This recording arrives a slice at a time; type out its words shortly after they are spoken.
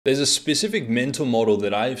There's a specific mental model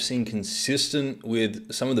that I've seen consistent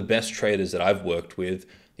with some of the best traders that I've worked with.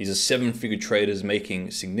 These are seven-figure traders making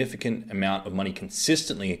a significant amount of money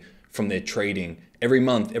consistently from their trading. Every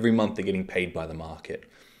month they're getting paid by the market.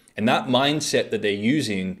 And that mindset that they're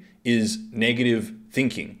using is negative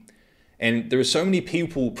thinking. And there are so many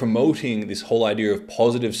people promoting this whole idea of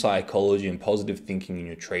positive psychology and positive thinking in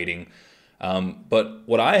your trading. But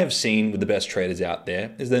what I have seen with the best traders out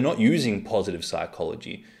there is they're not using positive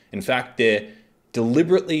psychology. In fact, they're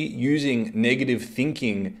deliberately using negative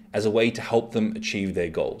thinking as a way to help them achieve their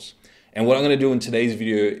goals. And what I'm going to do in today's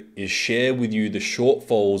video is share with you the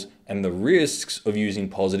shortfalls and the risks of using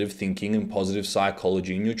positive thinking and positive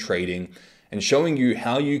psychology in your trading, and showing you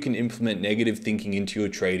how you can implement negative thinking into your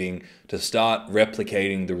trading to start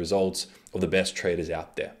replicating the results of the best traders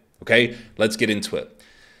out there. Okay, let's get into it.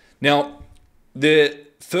 Now, the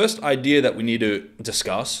first idea that we need to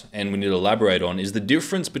discuss and we need to elaborate on is the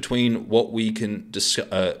difference between what we can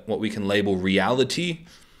label reality,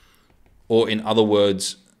 or in other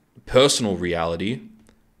words, personal reality,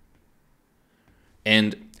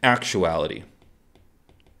 and actuality.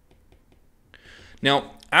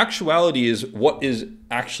 Now, actuality is what is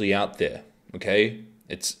actually out there, okay?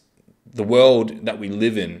 It's the world that we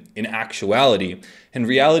live in actuality, and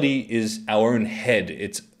reality is our own head.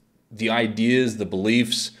 It's the ideas, the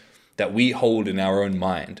beliefs that we hold in our own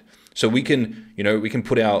mind. So we can, we can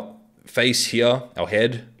put our face here, our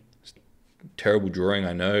head, terrible drawing,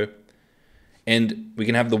 I know, and we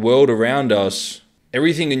can have the world around us.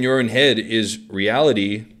 Everything in your own head is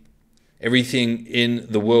reality. Everything in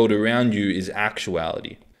the world around you is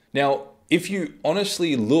actuality. Now, if you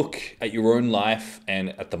honestly look at your own life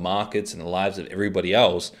and at the markets and the lives of everybody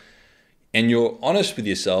else, and you're honest with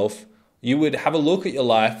yourself, you would have a look at your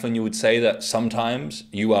life and you would say that sometimes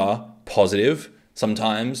you are positive,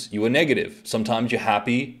 sometimes you are negative, sometimes you're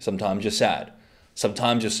happy, sometimes you're sad.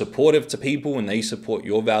 Sometimes you're supportive to people when they support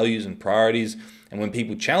your values and priorities, and when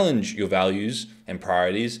people challenge your values and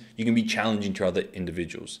priorities, you can be challenging to other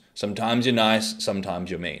individuals. Sometimes you're nice,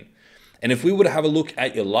 sometimes you're mean. And if we were to have a look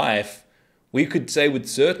at your life, we could say with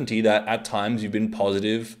certainty that at times you've been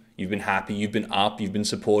positive, you've been happy, you've been up, you've been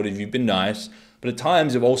supportive, you've been nice, but at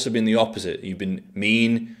times you've also been the opposite. You've been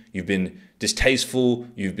mean, you've been distasteful,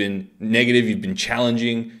 you've been negative, you've been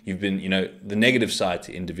challenging, you've been, the negative side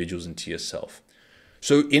to individuals and to yourself.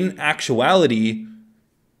 So in actuality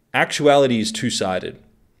is two-sided.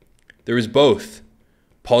 There is both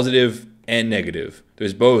positive and negative.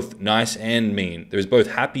 There's both nice and mean. There's both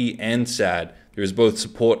happy and sad. There is both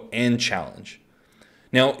support and challenge.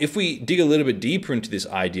 Now, if we dig a little bit deeper into this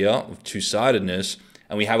idea of two-sidedness,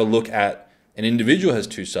 and we have a look at an individual has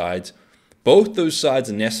two sides, both those sides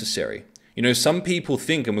are necessary. Some people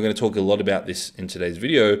think, and we're going to talk a lot about this in today's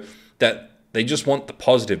video, that they just want the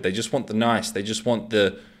positive, they just want the nice, they just want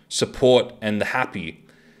the support and the happy.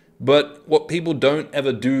 But what people don't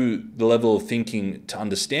ever do the level of thinking to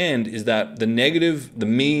understand is that the negative, the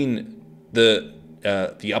mean, the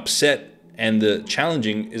upset, and the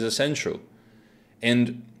challenging is essential.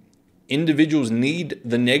 And individuals need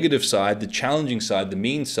the negative side, the challenging side, the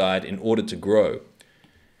mean side in order to grow.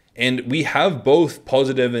 And we have both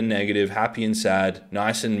positive and negative, happy and sad,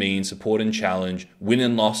 nice and mean, support and challenge, win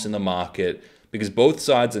and loss in the market, because both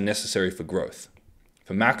sides are necessary for growth.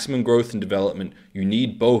 For maximum growth and development, you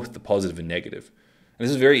need both the positive and negative. And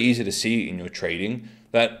this is very easy to see in your trading,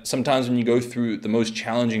 that sometimes when you go through the most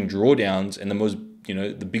challenging drawdowns and the most,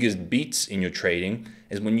 the biggest beats in your trading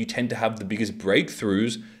is when you tend to have the biggest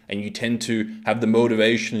breakthroughs, and you tend to have the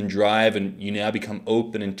motivation and drive, and you now become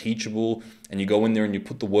open and teachable, and you go in there and you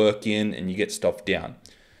put the work in and you get stuff done.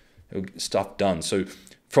 So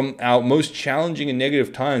from our most challenging and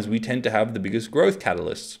negative times, we tend to have the biggest growth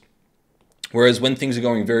catalysts. Whereas when things are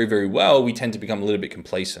going very, very well, we tend to become a little bit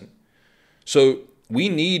complacent. So we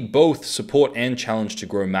need both support and challenge to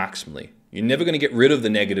grow maximally. You're never going to get rid of the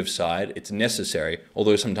negative side. It's necessary,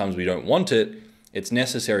 although sometimes we don't want it. It's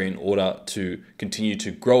necessary in order to continue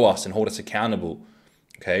to grow us and hold us accountable,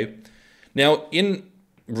 okay? Now, in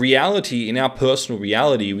reality, in our personal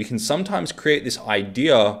reality, we can sometimes create this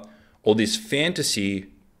idea or this fantasy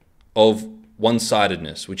of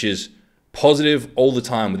one-sidedness, which is positive all the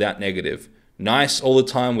time without negative, nice all the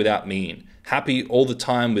time without mean, happy all the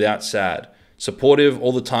time without sad, supportive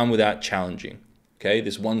all the time without challenging, okay?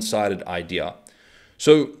 This one-sided idea.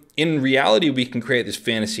 So in reality, we can create this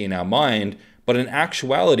fantasy in our mind, but in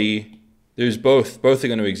actuality, there's both are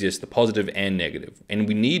going to exist, the positive and negative, and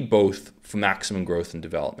we need both for maximum growth and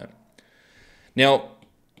development. Now,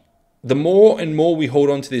 the more and more we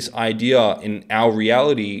hold on to this idea in our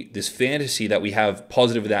reality, this fantasy that we have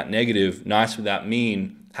positive without negative, nice without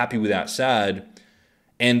mean, happy without sad.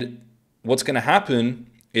 And what's going to happen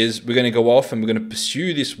is we're going to go off and we're going to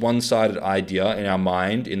pursue this one-sided idea in our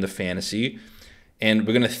mind, in the fantasy, and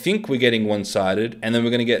we're going to think we're getting one-sided, and then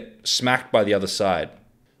we're going to get smacked by the other side,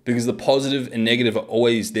 because the positive and negative are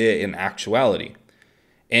always there in actuality.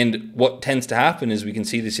 And what tends to happen is we can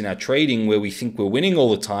see this in our trading, where we think we're winning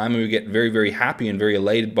all the time and we get very, very happy and very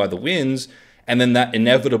elated by the wins, and then that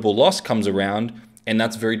inevitable loss comes around, and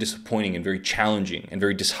that's very disappointing and very challenging and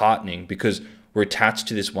very disheartening, because we're attached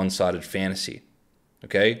to this one-sided fantasy.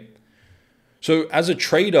 Okay? So as a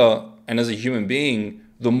trader and as a human being,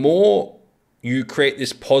 the more you create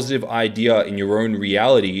this positive idea in your own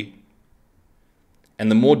reality, and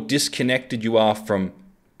the more disconnected you are from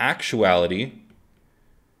actuality,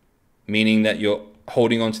 meaning that you're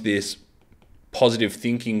holding on to this positive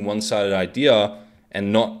thinking, one-sided idea,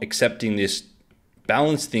 and not accepting this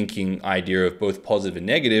balanced thinking idea of both positive and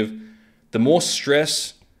negative, the more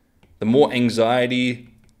stress, the more anxiety,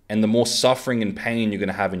 and the more suffering and pain you're going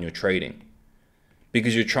to have in your trading,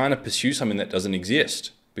 because you're trying to pursue something that doesn't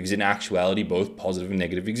exist, because in actuality, both positive and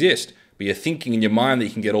negative exist. But you're thinking in your mind that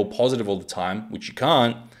you can get all positive all the time, which you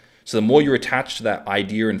can't. So the more you're attached to that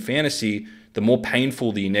idea and fantasy, the more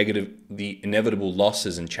painful the inevitable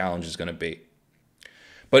losses and challenges is going to be.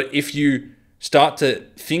 But if you start to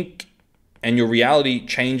think and your reality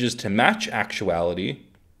changes to match actuality,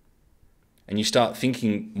 and you start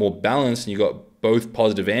thinking more balanced, and you've got both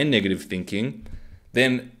positive and negative thinking,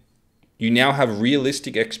 then you now have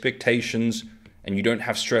realistic expectations, and you don't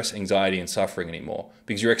have stress, anxiety, and suffering anymore.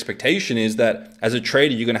 Because your expectation is that as a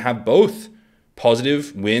trader, you're going to have both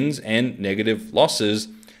positive wins and negative losses,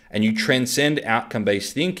 and you transcend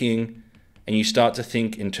outcome-based thinking, and you start to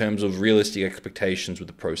think in terms of realistic expectations with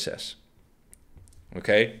the process.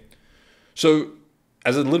 Okay? So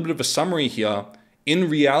as a little bit of a summary here, in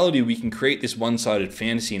reality, we can create this one-sided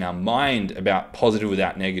fantasy in our mind about positive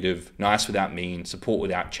without negative, nice without mean, support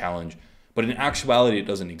without challenge. But in actuality, it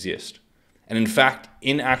doesn't exist. And in fact,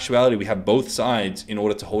 in actuality, we have both sides in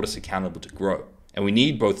order to hold us accountable to grow. And we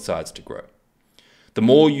need both sides to grow. The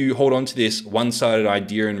more you hold on to this one-sided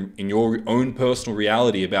idea in your own personal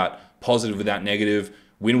reality about positive without negative,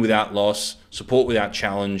 win without loss, support without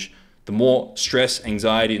challenge, the more stress,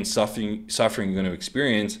 anxiety, and suffering you're going to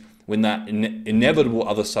experience when that inevitable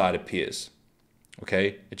other side appears.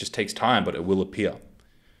 Okay? It just takes time, but it will appear.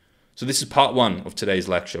 So this is part one of today's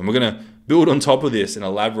lecture. And we're going to build on top of this and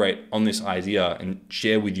elaborate on this idea and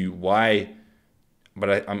share with you why.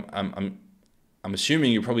 But I'm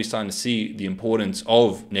assuming you're probably starting to see the importance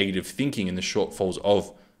of negative thinking and the shortfalls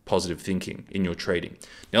of positive thinking in your trading.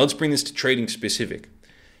 Now let's bring this to trading specific.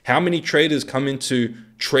 How many traders come into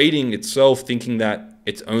trading itself thinking that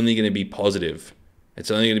it's only going to be positive? It's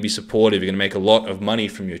only going to be supportive. You're going to make a lot of money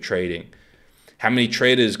from your trading. How many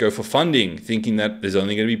traders go for funding thinking that there's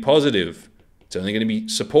only going to be positive? It's only going to be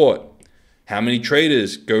support. How many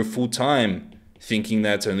traders go full-time thinking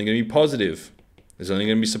that it's only going to be positive? There's only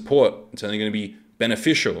going to be support. It's only going to be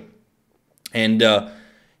beneficial. And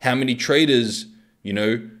how many traders,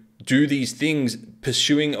 do these things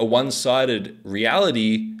pursuing a one-sided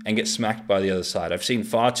reality and get smacked by the other side? I've seen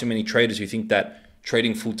far too many traders who think that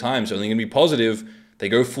trading full-time is only going to be positive. They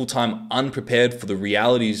go full-time unprepared for the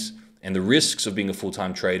realities and the risks of being a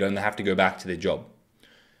full-time trader, and they have to go back to their job.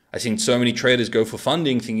 I've seen so many traders go for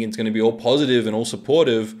funding thinking it's going to be all positive and all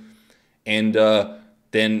supportive, and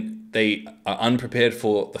then they are unprepared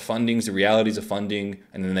for the fundings, the realities of funding,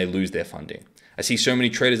 and then they lose their funding. I see so many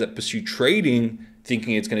traders that pursue trading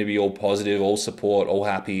thinking it's going to be all positive, all support, all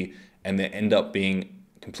happy, and they end up being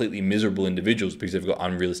completely miserable individuals because they've got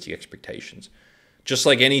unrealistic expectations. Just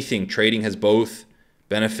like anything, trading has both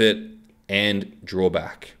benefit and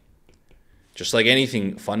drawback. Just like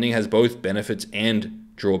anything, funding has both benefits and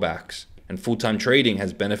drawbacks. And full-time trading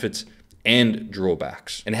has benefits and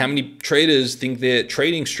drawbacks. And how many traders think their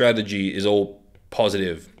trading strategy is all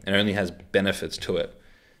positive and only has benefits to it?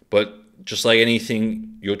 But just like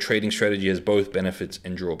anything, your trading strategy has both benefits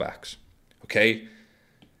and drawbacks. Okay?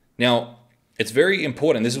 Now, it's very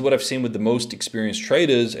important. This is what I've seen with the most experienced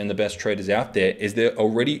traders and the best traders out there, is they're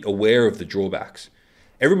already aware of the drawbacks.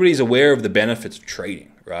 Everybody's aware of the benefits of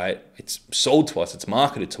trading, right? It's sold to us. It's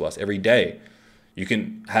marketed to us every day. You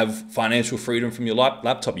can have financial freedom from your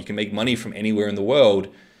laptop. You can make money from anywhere in the world.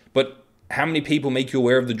 But how many people make you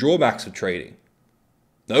aware of the drawbacks of trading?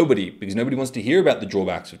 Nobody, because nobody wants to hear about the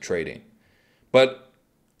drawbacks of trading. But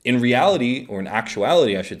in reality, or in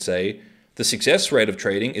actuality, I should say, the success rate of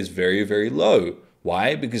trading is very, very low.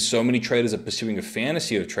 Why? Because so many traders are pursuing a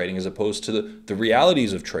fantasy of trading as opposed to the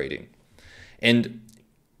realities of trading. And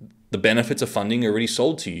the benefits of funding are already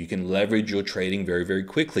sold to you. You can leverage your trading very, very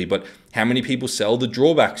quickly. But how many people sell the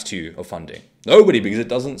drawbacks to you of funding? Nobody, because it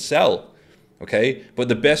doesn't sell. Okay? But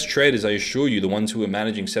the best traders, I assure you, the ones who are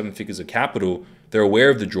managing 7 figures of capital, they're aware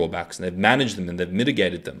of the drawbacks and they've managed them and they've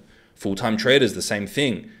mitigated them. Full-time traders, the same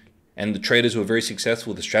thing. And the traders who are very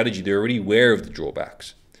successful with the strategy, they're already aware of the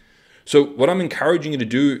drawbacks. So what I'm encouraging you to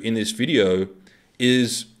do in this video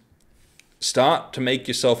is start to make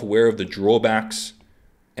yourself aware of the drawbacks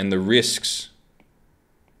and the risks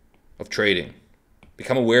of trading.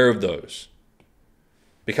 Become aware of those.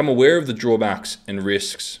 Become aware of the drawbacks and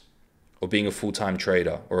risks of being a full-time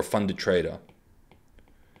trader or a funded trader.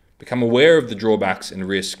 Become aware of the drawbacks and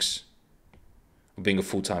risks of being a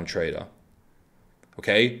full-time trader.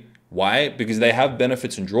 Okay? Why? Because they have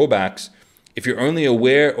benefits and drawbacks. If you're only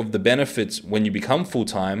aware of the benefits when you become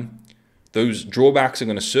full-time, those drawbacks are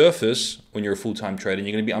going to surface when you're a full-time trader and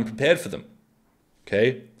you're going to be unprepared for them.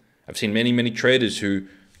 Okay? I've seen many, many traders who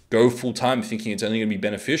go full-time thinking it's only going to be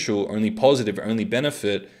beneficial, only positive, only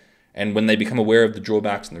benefit. And when they become aware of the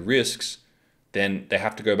drawbacks and the risks, then they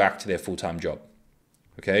have to go back to their full-time job.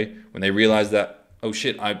 Okay? When they realize that, oh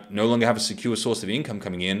shit, I no longer have a secure source of income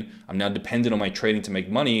coming in. I'm now dependent on my trading to make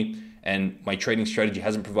money, and my trading strategy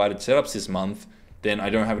hasn't provided setups this month, then I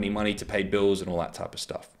don't have any money to pay bills and all that type of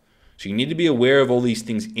stuff. So you need to be aware of all these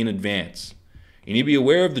things in advance. You need to be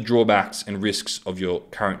aware of the drawbacks and risks of your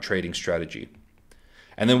current trading strategy.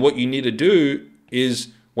 And then what you need to do is,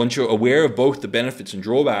 once you're aware of both the benefits and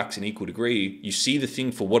drawbacks in equal degree, you see the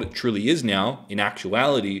thing for what it truly is now, in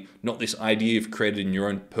actuality, not this idea you've created in your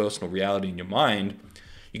own personal reality in your mind.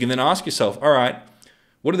 You can then ask yourself, all right,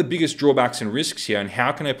 what are the biggest drawbacks and risks here, and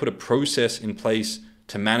how can I put a process in place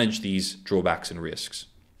to manage these drawbacks and risks?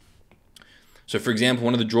 So for example,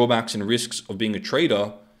 one of the drawbacks and risks of being a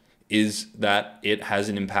trader is that it has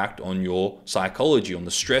an impact on your psychology, on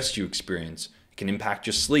the stress you experience. It can impact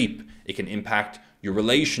your sleep. It can impact your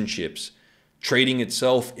relationships. Trading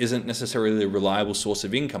itself isn't necessarily a reliable source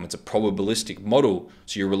of income. It's a probabilistic model.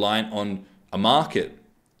 So you're reliant on a market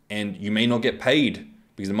and you may not get paid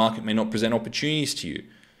because the market may not present opportunities to you.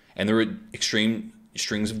 And there are extreme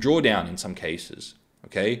strings of drawdown in some cases,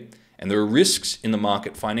 okay? And there are risks in the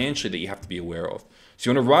market financially that you have to be aware of. So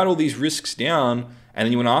you want to write all these risks down, and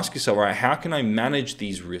then you want to ask yourself, all right, how can I manage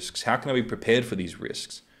these risks? How can I be prepared for these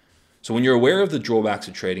risks? So when you're aware of the drawbacks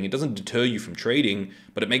of trading, it doesn't deter you from trading,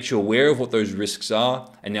 but it makes you aware of what those risks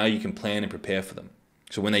are, and now you can plan and prepare for them.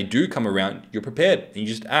 So when they do come around, you're prepared and you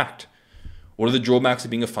just act. What are the drawbacks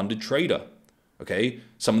of being a funded trader? Okay,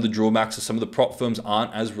 some of the drawbacks are some of the prop firms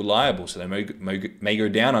aren't as reliable, so they may go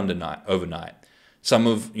down overnight. Some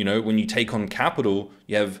of, when you take on capital,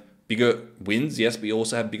 you have bigger wins, yes, but you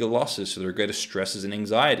also have bigger losses, so there are greater stresses and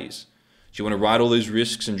anxieties. So you want to write all those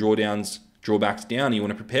risks and drawbacks down, and you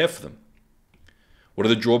want to prepare for them. What are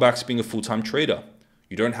the drawbacks of being a full-time trader?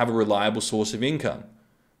 You don't have a reliable source of income,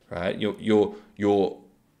 right? Your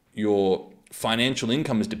financial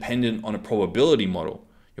income is dependent on a probability model.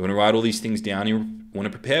 You want to write all these things down, you want to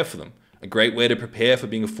prepare for them. A great way to prepare for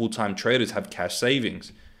being a full-time trader is have cash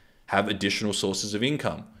savings, have additional sources of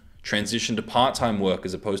income, transition to part-time work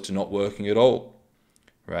as opposed to not working at all,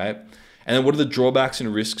 right? And then what are the drawbacks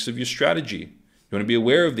and risks of your strategy? You want to be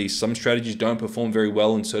aware of these. Some strategies don't perform very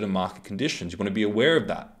well in certain market conditions. You want to be aware of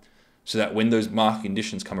that so that when those market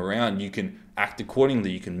conditions come around, you can act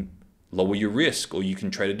accordingly. You can lower your risk, or you can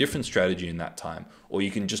trade a different strategy in that time, or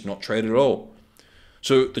you can just not trade at all.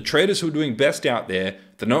 So the traders who are doing best out there,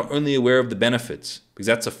 they're not only aware of the benefits, because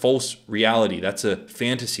that's a false reality, that's a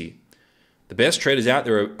fantasy. The best traders out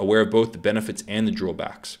there are aware of both the benefits and the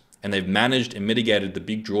drawbacks, and they've managed and mitigated the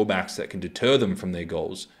big drawbacks that can deter them from their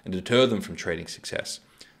goals and deter them from trading success.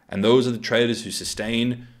 And those are the traders who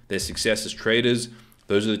sustain their success as traders.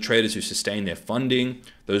 Those are the traders who sustain their funding.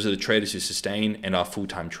 Those are the traders who sustain and are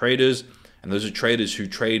full-time traders. And those are traders who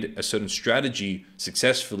trade a certain strategy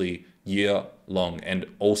successfully year long and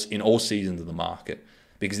in all seasons of the market,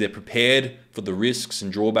 because they're prepared for the risks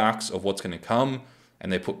and drawbacks of what's going to come,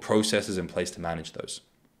 and they put processes in place to manage those.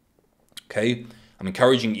 Okay? I'm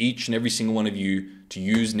encouraging each and every single one of you to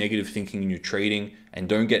use negative thinking in your trading, and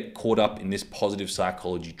don't get caught up in this positive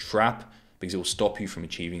psychology trap, because it will stop you from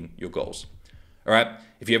achieving your goals. All right,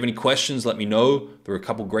 if you have any questions, let me know. There are a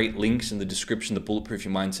couple great links in the description, the Bulletproof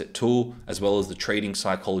Your Mindset tool, as well as the Trading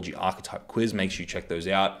Psychology Archetype quiz. Make sure you check those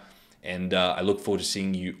out. And I look forward to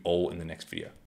seeing you all in the next video.